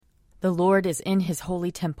The Lord is in his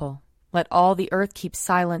holy temple. Let all the earth keep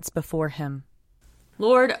silence before him.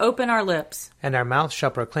 Lord, open our lips, and our mouth shall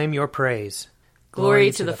proclaim your praise. Glory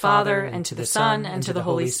to the Father, and to the Son, and to the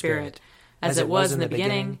Holy Spirit, as it was in the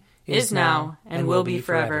beginning, is now, and will be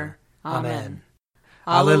forever. Amen.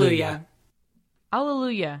 Alleluia.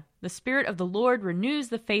 Alleluia. The Spirit of the Lord renews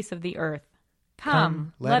the face of the earth.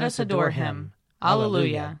 Come, let us adore him.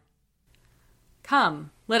 Alleluia. Come,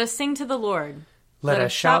 let us sing to the Lord. Let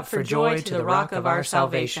us shout for joy to the rock of our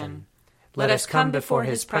salvation. Let us come before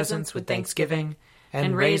his presence with thanksgiving,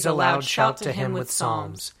 and raise a loud shout to him with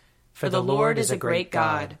psalms. For the Lord is a great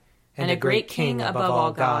God, and a great King above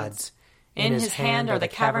all gods. In his hand are the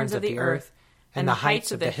caverns of the earth, and the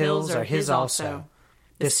heights of the hills are his also.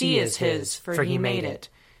 The sea is his, for he made it,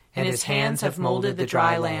 and his hands have molded the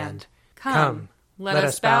dry land. Come, let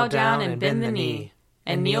us bow down and bend the knee,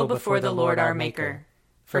 and kneel before the Lord our Maker.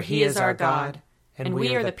 For he is our God, and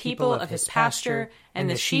we are the people of his pasture and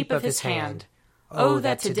the sheep of his hand. Oh,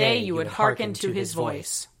 that today you would hearken to his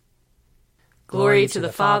voice. Glory to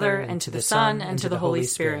the Father, and to the Son, and to the Holy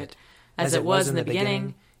Spirit, as it was in the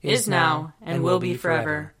beginning, is now, and will be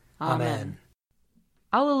forever. Amen.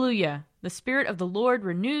 Alleluia. The Spirit of the Lord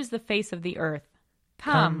renews the face of the earth.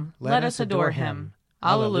 Come, let us adore him.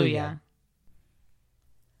 Alleluia.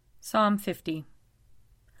 Psalm 50.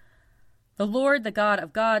 The Lord, the God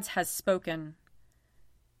of gods, has spoken.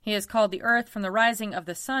 He has called the earth from the rising of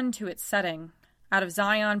the sun to its setting, out of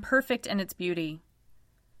Zion, perfect in its beauty.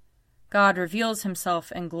 God reveals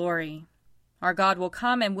himself in glory. Our God will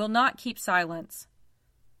come and will not keep silence.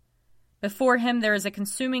 Before him there is a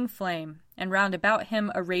consuming flame, and round about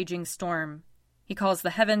him a raging storm. He calls the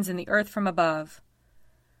heavens and the earth from above,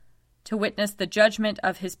 to witness the judgment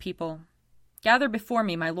of his people. Gather before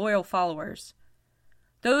me my loyal followers,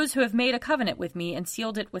 those who have made a covenant with me and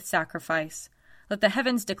sealed it with sacrifice. Let the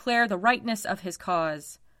heavens declare the rightness of his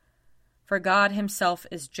cause. For God himself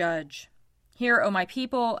is judge. Hear, O my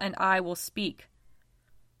people, and I will speak.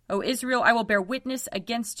 O Israel, I will bear witness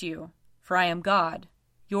against you, for I am God,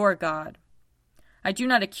 your God. I do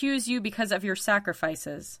not accuse you because of your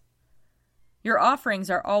sacrifices. Your offerings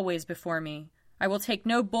are always before me. I will take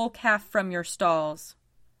no bull calf from your stalls,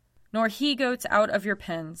 nor he-goats out of your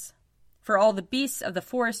pens, for all the beasts of the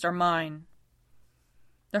forest are mine,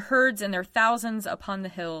 the herds and their thousands upon the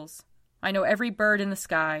hills. I know every bird in the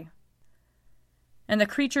sky, and the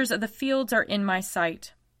creatures of the fields are in my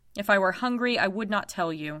sight. If I were hungry, I would not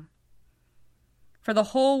tell you. For the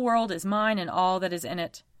whole world is mine and all that is in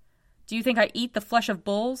it. Do you think I eat the flesh of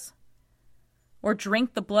bulls, or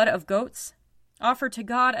drink the blood of goats? Offer to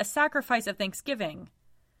God a sacrifice of thanksgiving,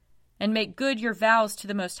 and make good your vows to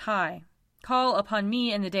the Most High. Call upon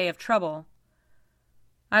me in the day of trouble.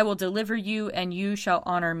 I will deliver you, and you shall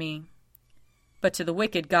honor me. But to the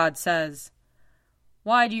wicked God says,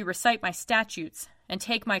 why do you recite my statutes, and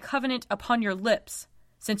take my covenant upon your lips,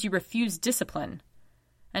 since you refuse discipline,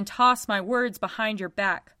 and toss my words behind your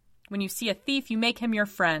back? When you see a thief, you make him your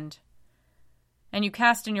friend, and you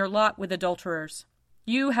cast in your lot with adulterers.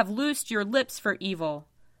 You have loosed your lips for evil,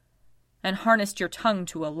 and harnessed your tongue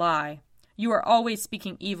to a lie. You are always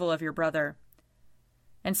speaking evil of your brother,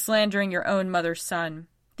 and slandering your own mother's son.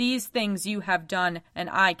 These things you have done, and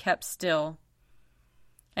I kept still.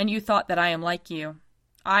 And you thought that I am like you.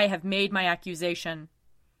 I have made my accusation.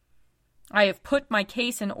 I have put my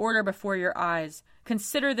case in order before your eyes.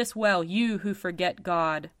 Consider this well, you who forget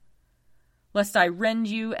God, lest I rend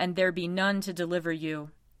you and there be none to deliver you.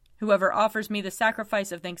 Whoever offers me the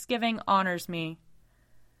sacrifice of thanksgiving honors me.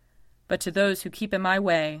 But to those who keep in my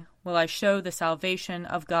way will I show the salvation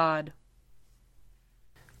of God.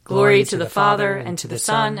 Glory to the Father, and to the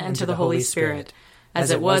Son, and to the Holy Spirit, as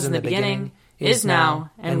it was in the beginning, is now,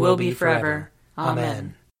 and will be forever.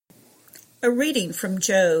 Amen. A reading from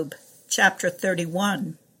Job, chapter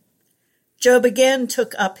 31. Job again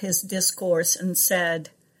took up his discourse and said,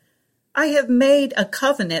 I have made a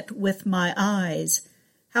covenant with my eyes.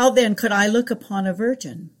 How then could I look upon a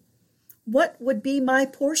virgin? What would be my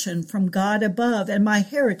portion from God above, and my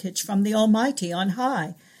heritage from the Almighty on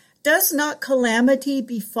high? Does not calamity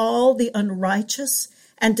befall the unrighteous,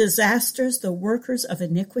 and disasters the workers of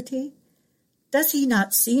iniquity? Does he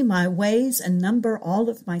not see my ways and number all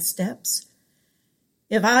of my steps?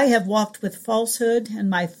 If I have walked with falsehood, and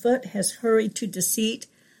my foot has hurried to deceit,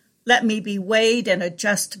 let me be weighed in a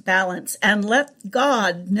just balance, and let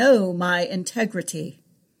God know my integrity.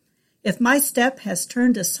 If my step has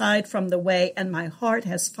turned aside from the way, and my heart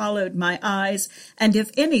has followed my eyes, and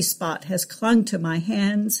if any spot has clung to my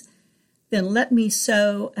hands, then let me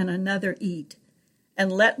sow and another eat, and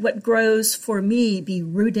let what grows for me be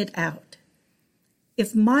rooted out.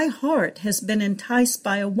 If my heart has been enticed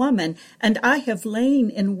by a woman, and I have lain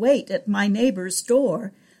in wait at my neighbor's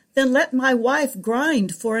door, then let my wife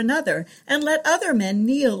grind for another, and let other men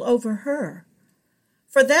kneel over her.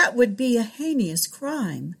 For that would be a heinous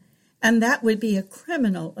crime, and that would be a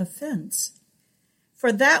criminal offense.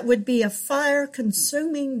 For that would be a fire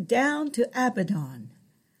consuming down to Abaddon,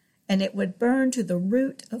 and it would burn to the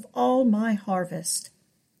root of all my harvest.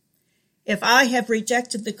 If I have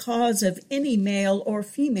rejected the cause of any male or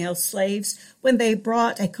female slaves when they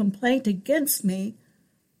brought a complaint against me,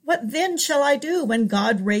 what then shall I do when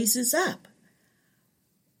God raises up?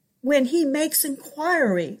 When he makes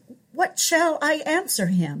inquiry, what shall I answer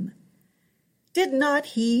him? Did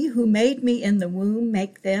not he who made me in the womb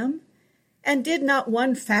make them? And did not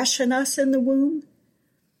one fashion us in the womb?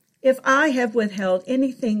 If I have withheld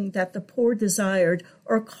anything that the poor desired,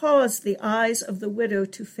 or caused the eyes of the widow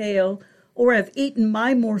to fail, or have eaten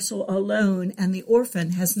my morsel alone, and the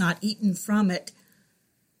orphan has not eaten from it,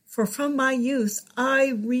 for from my youth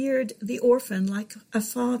I reared the orphan like a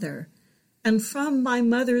father, and from my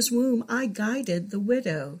mother's womb I guided the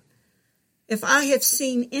widow. If I have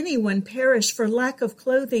seen anyone perish for lack of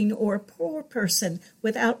clothing, or a poor person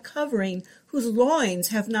without covering, whose loins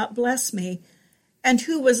have not blessed me, and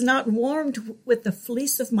who was not warmed with the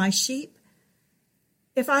fleece of my sheep,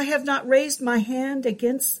 if I have not raised my hand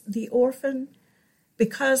against the orphan,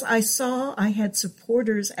 because I saw I had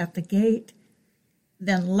supporters at the gate,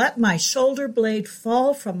 then let my shoulder blade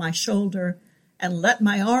fall from my shoulder, and let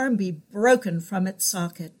my arm be broken from its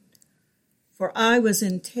socket. For I was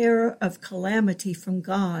in terror of calamity from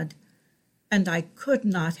God, and I could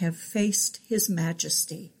not have faced his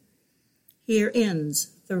majesty. Here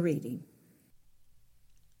ends the reading.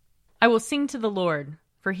 I will sing to the Lord,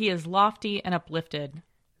 for he is lofty and uplifted.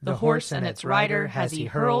 The horse and its rider has he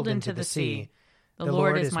hurled into the sea. The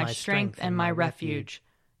Lord is my strength and my refuge.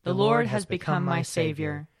 The Lord has become my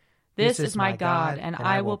Savior. This is my God, and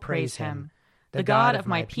I will praise him, the God of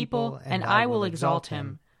my people, and I will exalt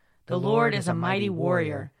him. The Lord is a mighty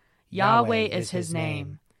warrior. Yahweh is his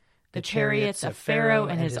name. The chariots of Pharaoh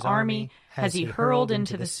and his army has he hurled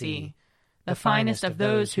into the sea. The finest of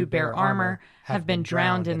those who bear armor have been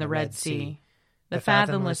drowned in the Red Sea. The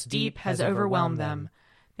fathomless deep has overwhelmed them.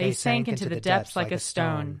 They sank into the depths like a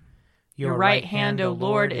stone. Your right hand, O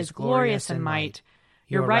Lord, is glorious in might.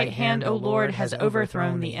 Your right hand, O Lord, has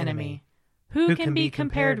overthrown the enemy. Who can be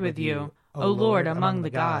compared with you, O Lord, among the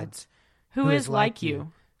gods? Who is like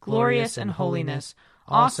you, glorious in holiness,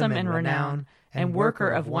 awesome in renown, and worker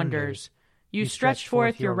of wonders? You stretched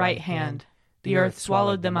forth your right hand. The earth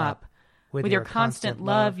swallowed them up. With your constant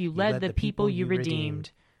love you led the people you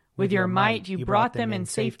redeemed. With your might you brought them in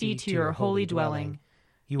safety to your holy dwelling.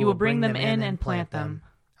 You will bring them in and plant them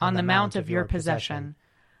on the mount of your possession,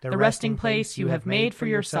 the resting place you have made for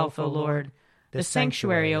yourself, O Lord, the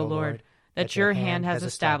sanctuary, O Lord, that your hand has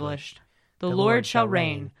established. The Lord shall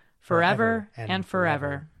reign forever and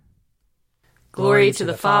forever. Glory to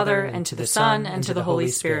the Father, and to the Son, and to the Holy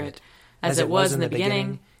Spirit, as it was in the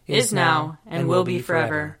beginning, is now, and will be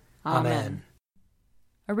forever. Amen.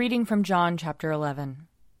 A reading from John chapter 11.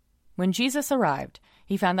 When Jesus arrived,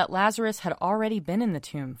 he found that Lazarus had already been in the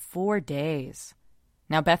tomb 4 days.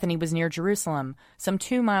 Now Bethany was near Jerusalem, some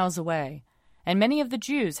 2 miles away, and many of the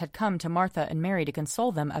Jews had come to Martha and Mary to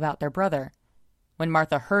console them about their brother. When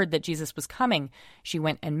Martha heard that Jesus was coming, she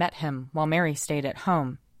went and met him, while Mary stayed at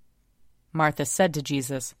home. Martha said to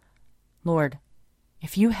Jesus, "Lord,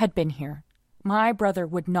 if you had been here, my brother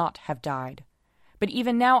would not have died. But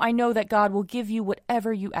even now I know that God will give you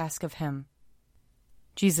whatever you ask of him."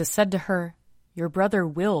 Jesus said to her, "Your brother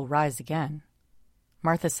will rise again."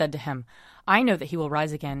 Martha said to him, "I know that he will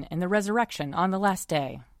rise again in the resurrection on the last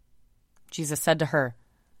day." Jesus said to her,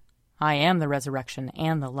 "I am the resurrection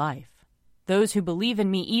and the life. Those who believe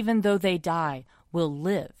in me, even though they die, will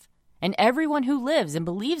live, and everyone who lives and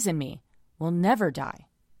believes in me will never die.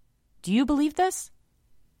 Do you believe this?"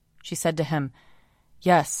 She said to him,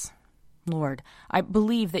 "Yes, Lord, I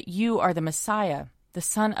believe that you are the Messiah, the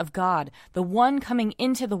Son of God, the one coming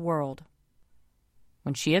into the world."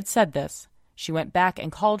 When she had said this, she went back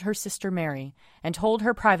and called her sister Mary, and told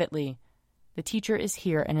her privately, "The teacher is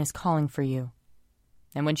here and is calling for you."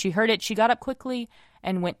 And when she heard it, she got up quickly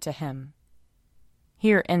and went to him.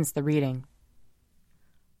 Here ends the reading.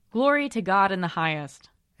 Glory to God in the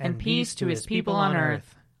highest, and peace to his people on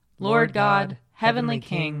earth. Lord God, heavenly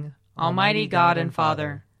King, almighty God and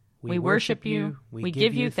Father, we worship you, we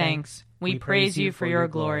give you thanks, we praise you for your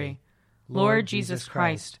glory. Lord Jesus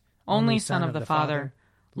Christ, only Son of the Father,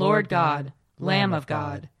 Lord God, Lamb of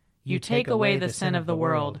God, you take away the sin of the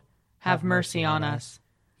world. Have mercy on us.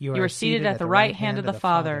 You are seated at the right hand of the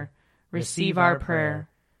Father. Receive our prayer.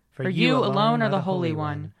 For you alone are the Holy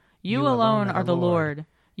One. You alone are the Lord.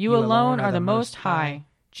 You alone are the Most High,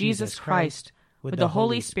 Jesus Christ, with the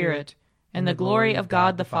Holy Spirit, and the glory of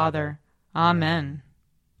God the Father. Amen.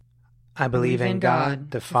 I believe in God,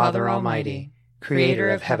 the Father Almighty, creator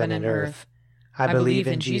of heaven and earth. I believe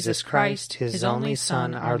in Jesus Christ, his only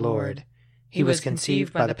Son, our Lord. He was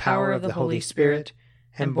conceived by the power of the Holy Spirit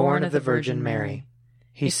and born of the Virgin Mary.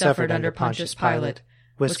 He suffered under Pontius Pilate,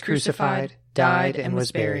 was crucified, died, and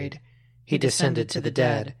was buried. He descended to the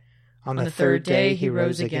dead. On the third day he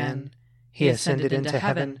rose again. He ascended into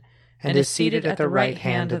heaven and is seated at the right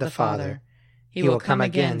hand of the Father. He will come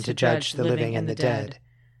again to judge the living and the dead.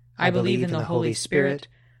 I believe in the Holy Spirit,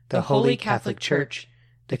 the Holy Catholic Church,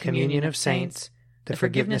 the communion of saints, the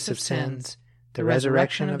forgiveness of sins, the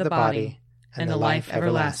resurrection of the body, and the life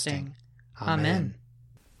everlasting. Amen.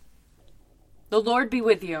 The Lord be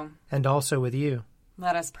with you. And also with you.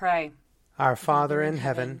 Let us pray. Our Father in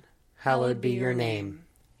heaven, hallowed be your name.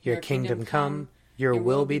 Your kingdom come, your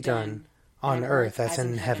will be done, on earth as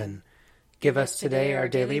in heaven. Give us today our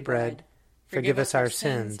daily bread. Forgive us our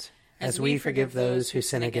sins, as we forgive those who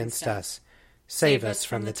sin against us. Save us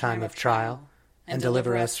from the time of trial, and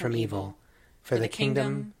deliver us from evil. For the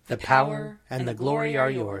kingdom, the power, and the glory are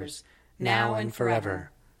yours, now and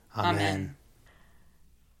forever. Amen.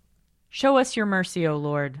 Show us your mercy, O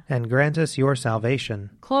Lord. And grant us your salvation.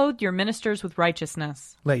 Clothe your ministers with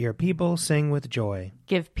righteousness. Let your people sing with joy.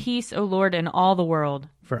 Give peace, O Lord, in all the world.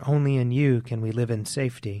 For only in you can we live in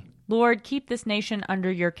safety. Lord, keep this nation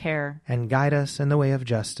under your care. And guide us in the way of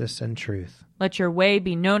justice and truth. Let your way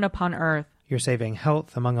be known upon earth. Your saving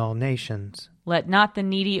health among all nations. Let not the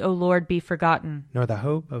needy, O Lord, be forgotten. Nor the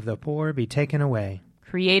hope of the poor be taken away.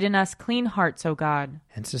 Create in us clean hearts, O God.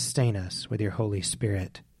 And sustain us with your Holy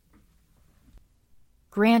Spirit.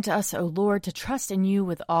 Grant us, O Lord, to trust in you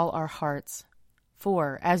with all our hearts.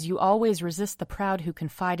 For, as you always resist the proud who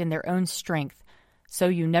confide in their own strength, so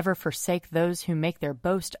you never forsake those who make their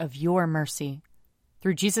boast of your mercy.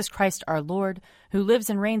 Through Jesus Christ our Lord, who lives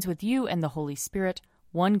and reigns with you and the Holy Spirit,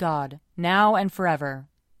 one God, now and forever.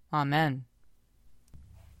 Amen.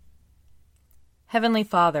 Heavenly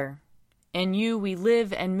Father, in you we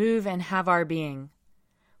live and move and have our being.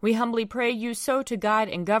 We humbly pray you so to guide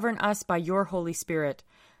and govern us by your Holy Spirit,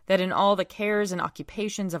 that in all the cares and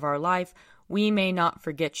occupations of our life we may not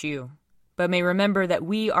forget you, but may remember that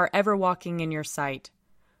we are ever walking in your sight.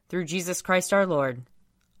 Through Jesus Christ our Lord.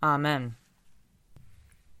 Amen.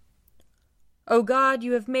 O God,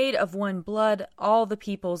 you have made of one blood all the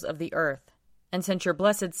peoples of the earth, and sent your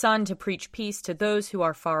blessed Son to preach peace to those who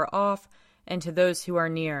are far off and to those who are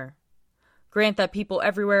near. Grant that people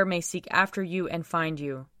everywhere may seek after you and find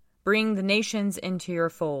you. Bring the nations into your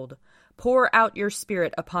fold. Pour out your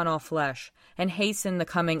Spirit upon all flesh, and hasten the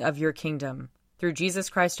coming of your kingdom. Through Jesus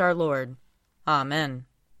Christ our Lord. Amen.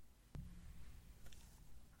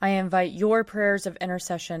 I invite your prayers of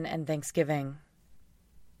intercession and thanksgiving.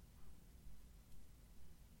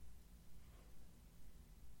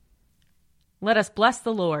 Let us bless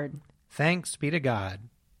the Lord. Thanks be to God.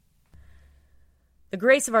 The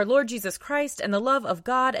grace of our Lord Jesus Christ, and the love of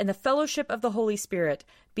God, and the fellowship of the Holy Spirit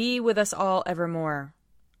be with us all evermore.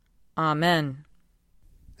 Amen.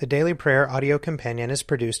 The Daily Prayer audio companion is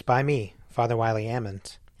produced by me, Father Wiley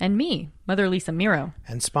Ammons. And me, Mother Lisa Miro.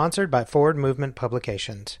 And sponsored by Forward Movement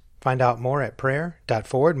Publications. Find out more at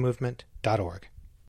prayer.forwardmovement.org.